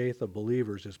community of faith of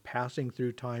believers is passing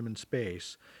through time and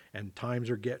space and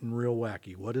times are getting real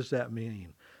wacky? What does that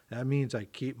mean? That means I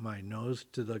keep my nose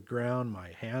to the ground,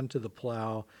 my hand to the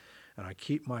plow, and I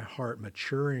keep my heart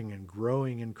maturing and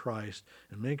growing in Christ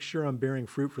and make sure I'm bearing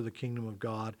fruit for the kingdom of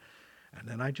God. And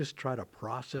then I just try to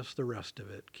process the rest of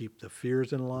it. Keep the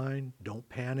fears in line. Don't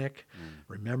panic.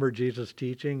 Remember Jesus'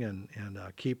 teaching and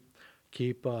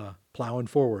keep plowing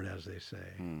forward, as they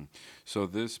say. So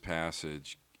this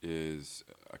passage is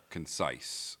a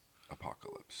concise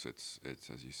apocalypse. It's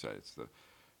as you say, it's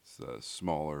the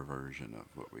smaller version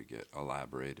of what we get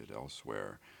elaborated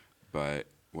elsewhere. But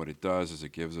what it does is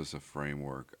it gives us a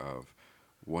framework of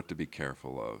what to be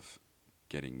careful of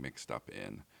getting mixed up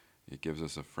in. It gives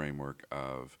us a framework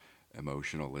of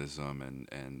emotionalism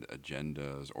and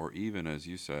agendas, or even, as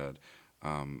you said,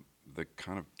 the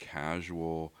kind of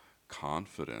casual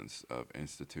confidence of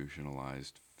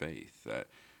institutionalized faith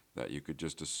that you could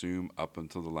just assume up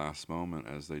until the last moment,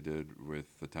 as they did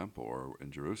with the temple or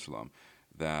in Jerusalem,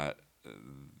 that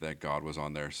God was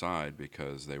on their side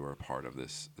because they were a part of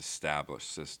this established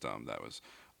system that was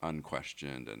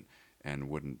unquestioned and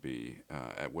wouldn't be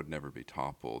would never be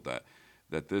toppled.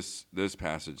 That this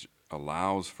passage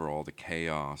allows for all the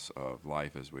chaos of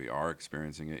life as we are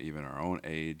experiencing it, even our own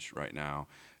age right now,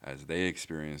 as they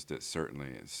experienced it certainly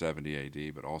in 70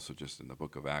 AD, but also just in the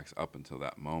book of Acts up until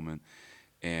that moment,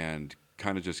 and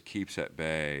kind of just keeps at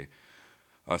bay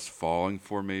us falling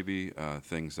for maybe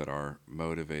things that are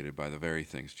motivated by the very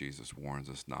things Jesus warns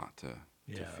us not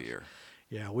to fear.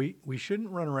 Yeah, we shouldn't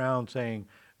run around saying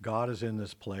God is in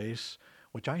this place,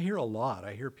 which I hear a lot.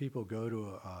 I hear people go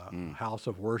to a house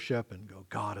of worship and go,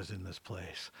 God is in this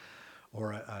place.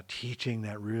 Or a teaching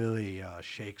that really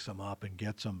shakes them up and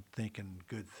gets them thinking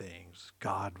good things.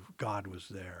 God was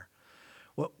there.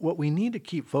 What we need to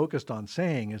keep focused on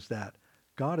saying is that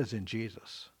God is in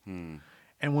Jesus.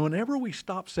 And whenever we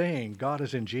stop saying God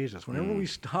is in Jesus, whenever we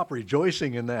stop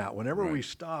rejoicing in that, whenever we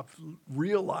stop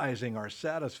realizing our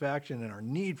satisfaction and our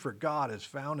need for God is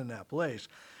found in that place,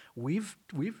 we've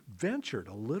ventured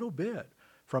a little bit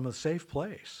from a safe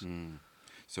place.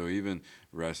 So even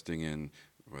resting in,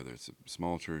 whether it's a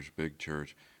small church, big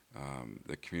church,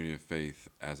 the community of faith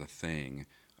as a thing,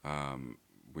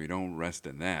 we don't rest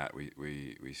in that.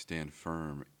 We stand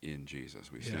firm in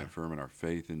Jesus. We stand firm in our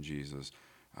faith in Jesus,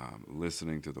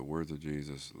 listening to the words of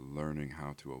Jesus, learning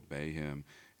how to obey him,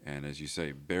 and as you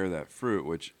say, bear that fruit,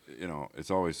 which,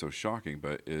 it's always so shocking,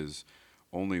 but is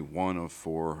only one of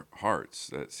 4 hearts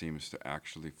that seems to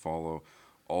actually follow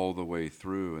all the way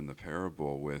through in the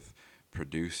parable with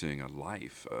producing a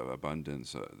life of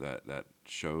abundance that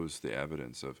shows the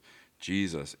evidence of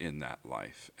Jesus in that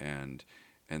life. And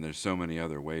there's so many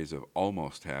other ways of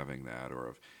almost having that, or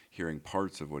of hearing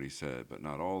parts of what he said, but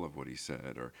not all of what he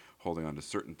said, or holding on to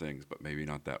certain things, but maybe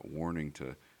not that warning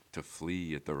to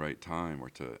flee at the right time, or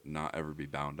to not ever be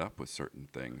bound up with certain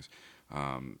things.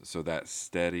 So that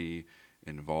steady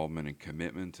involvement and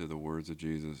commitment to the words of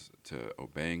Jesus, to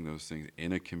obeying those things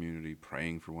in a community,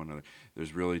 praying for one another,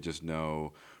 there's really just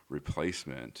no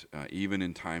replacement, even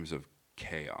in times of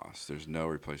chaos. There's no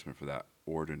replacement for that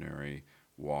ordinary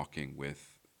walking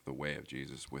with the way of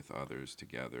Jesus with others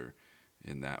together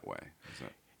in that way.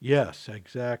 Yes,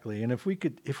 exactly. And if we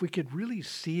could really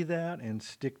see that and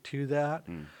stick to that,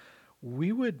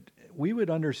 we would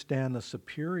understand the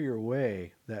superior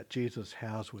way that Jesus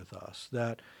has with us.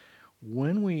 That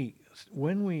when we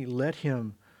let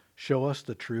him show us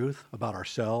the truth about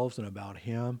ourselves and about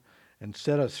him, and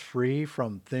set us free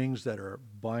from things that are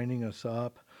binding us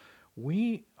up,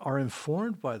 we are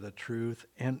informed by the truth,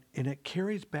 and it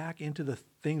carries back into the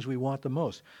things we want the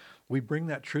most. We bring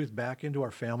that truth back into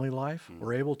our family life.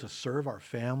 We're able to serve our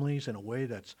families in a way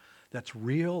that's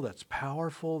real, that's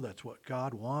powerful, that's what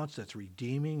God wants, that's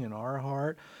redeeming in our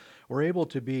heart. We're able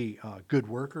to be good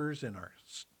workers in our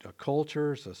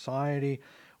culture, society.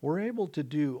 We're able to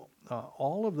do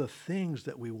all of the things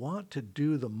that we want to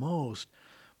do the most.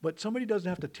 But somebody doesn't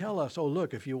have to tell us, oh,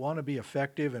 look, if you want to be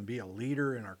effective and be a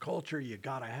leader in our culture, you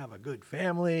got to have a good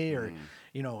family, or,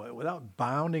 without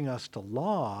bounding us to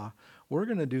law, we're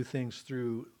going to do things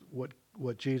through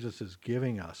what Jesus is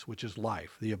giving us, which is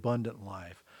life, the abundant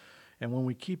life. And when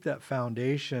we keep that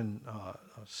foundation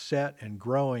set and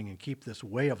growing, and keep this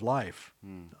way of life,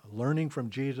 learning from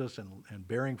Jesus and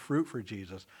bearing fruit for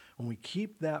Jesus, when we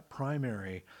keep that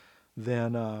primary,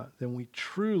 then we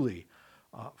truly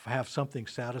have something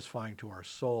satisfying to our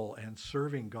soul, and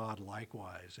serving God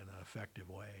likewise in an effective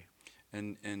way.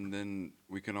 And then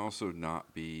we can also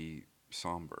not be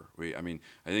somber. I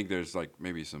think there's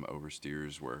maybe some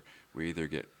oversteers where we either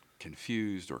get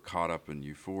confused or caught up in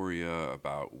euphoria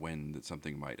about when that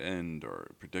something might end,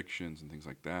 or predictions and things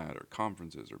like that, or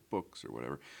conferences or books or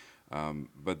whatever.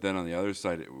 But then on the other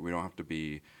side, we don't have to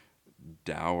be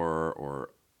dour or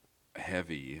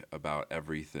heavy about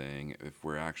everything. If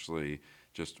we're actually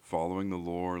just following the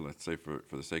Lord, let's say for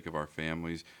the sake of our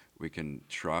families, we can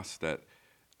trust that,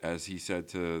 as he said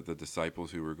to the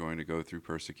disciples who were going to go through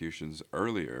persecutions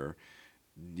earlier,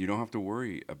 you don't have to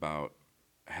worry about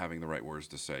having the right words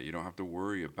to say. You don't have to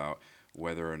worry about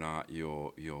whether or not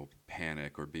you'll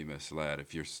panic or be misled.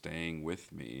 If you're staying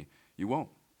with me, you won't.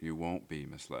 You won't be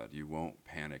misled. You won't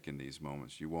panic in these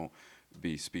moments. You won't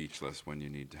be speechless when you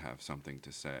need to have something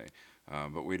to say.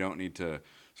 But we don't need to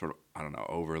sort of,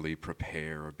 overly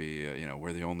prepare or be,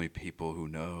 we're the only people who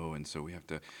know. And so we have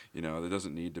to, there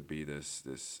doesn't need to be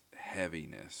this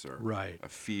heaviness or Right. a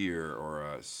fear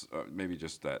or maybe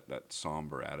just that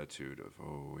somber attitude of,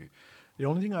 The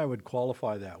only thing I would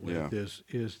qualify that with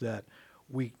is that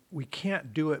we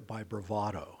can't do it by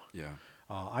bravado. Yeah.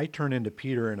 I turn into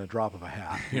Peter in a drop of a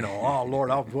hat. Oh, Lord,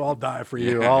 I'll die for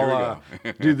you. Yeah, I'll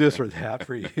do this or that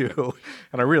for you.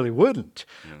 And I really wouldn't.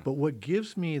 Yeah. But what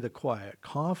gives me the quiet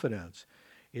confidence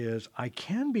is I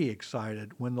can be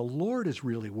excited when the Lord is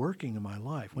really working in my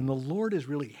life, when the Lord is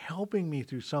really helping me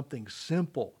through something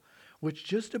simple, which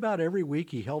just about every week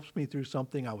he helps me through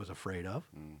something I was afraid of,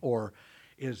 or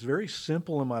is very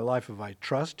simple in my life if I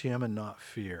trust him and not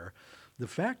fear. The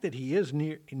fact that he is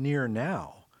near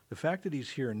now, the fact that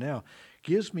he's here now,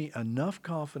 gives me enough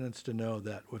confidence to know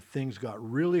that if things got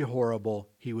really horrible,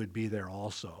 he would be there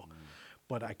also.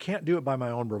 But I can't do it by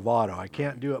my own bravado. I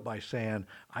can't do it by saying,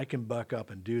 I can buck up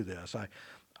and do this.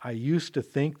 I used to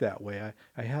think that way.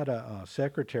 I had a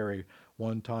secretary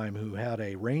one time who had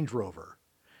a Range Rover,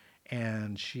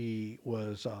 and she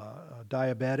was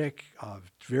diabetic,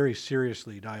 very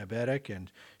seriously diabetic, and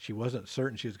she wasn't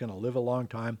certain she was going to live a long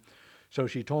time. So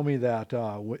she told me that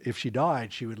if she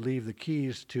died, she would leave the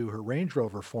keys to her Range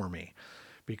Rover for me,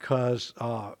 because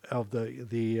of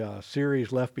the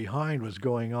series Left Behind was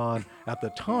going on at the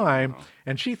time,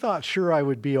 and she thought sure I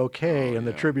would be okay in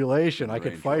the tribulation. I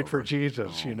could fight for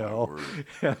Jesus,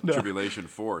 And, tribulation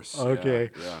force.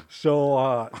 Okay, Yeah.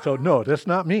 So no, that's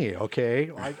not me.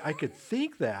 Okay, I could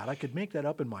think that, I could make that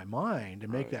up in my mind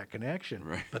and make that connection,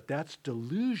 but that's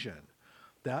delusion.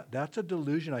 That's a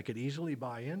delusion I could easily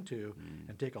buy into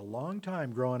and take a long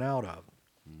time growing out of.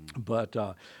 But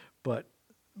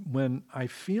when I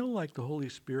feel like the Holy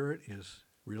Spirit is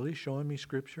really showing me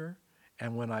Scripture,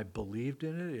 and when I believed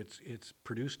in it, it's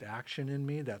produced action in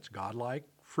me that's godlike,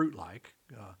 fruit-like,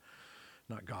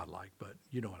 not godlike, but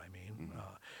you know what I mean.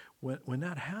 When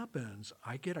that happens,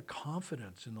 I get a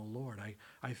confidence in the Lord.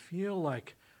 I feel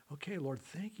like, okay, Lord,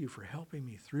 thank you for helping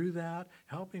me through that,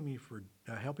 helping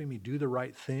me do the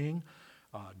right thing,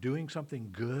 doing something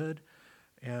good.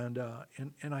 And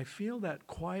I feel that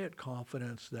quiet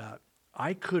confidence that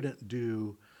I couldn't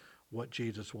do what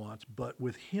Jesus wants, but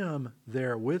with him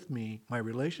there with me, my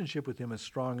relationship with him is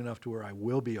strong enough to where I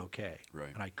will be okay.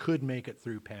 Right. And I could make it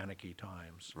through panicky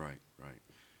times. Right.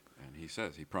 And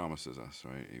he promises us,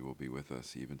 right? He will be with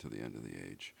us even to the end of the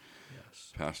age.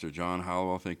 Yes. Pastor John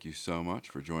Hallowell, thank you so much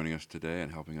for joining us today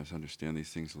and helping us understand these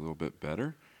things a little bit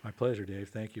better. My pleasure, Dave.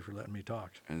 Thank you for letting me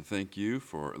talk. And thank you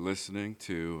for listening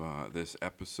to this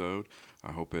episode.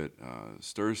 I hope it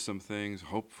stirs some things.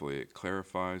 Hopefully it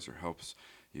clarifies or helps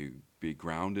you be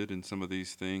grounded in some of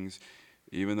these things.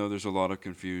 Even though there's a lot of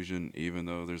confusion, even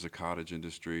though there's a cottage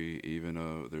industry, even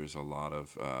though there's a lot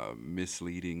of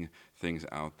misleading things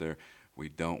out there, we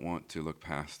don't want to look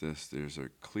past this. There's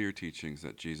clear teachings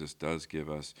that Jesus does give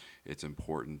us. It's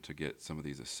important to get some of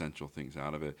these essential things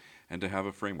out of it and to have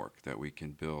a framework that we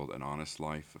can build an honest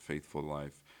life, a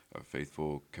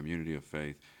faithful community of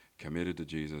faith, committed to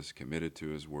Jesus, committed to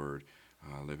his word,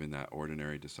 living that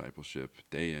ordinary discipleship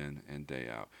day in and day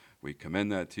out. We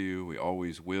commend that to you. We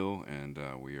always will, and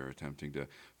we are attempting to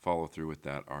follow through with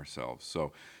that ourselves.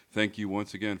 So thank you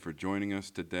once again for joining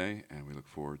us today, and we look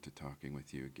forward to talking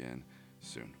with you again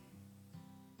soon.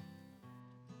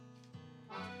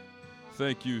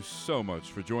 Thank you so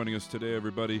much for joining us today,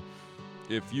 everybody.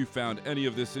 If you found any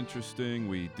of this interesting,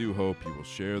 we do hope you will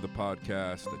share the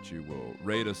podcast, that you will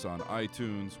rate us on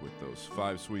iTunes with those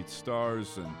 5 sweet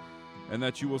stars, and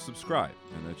that you will subscribe,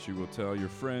 and that you will tell your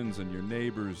friends and your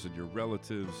neighbors and your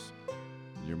relatives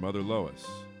and your mother Lois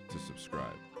to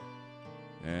subscribe.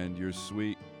 And your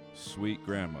sweet, sweet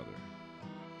grandmother,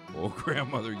 old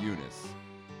grandmother Eunice.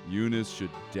 Eunice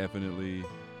should definitely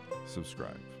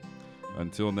subscribe.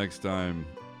 Until next time,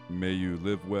 may you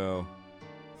live well,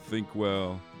 think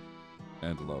well,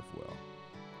 and love well.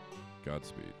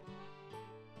 Godspeed.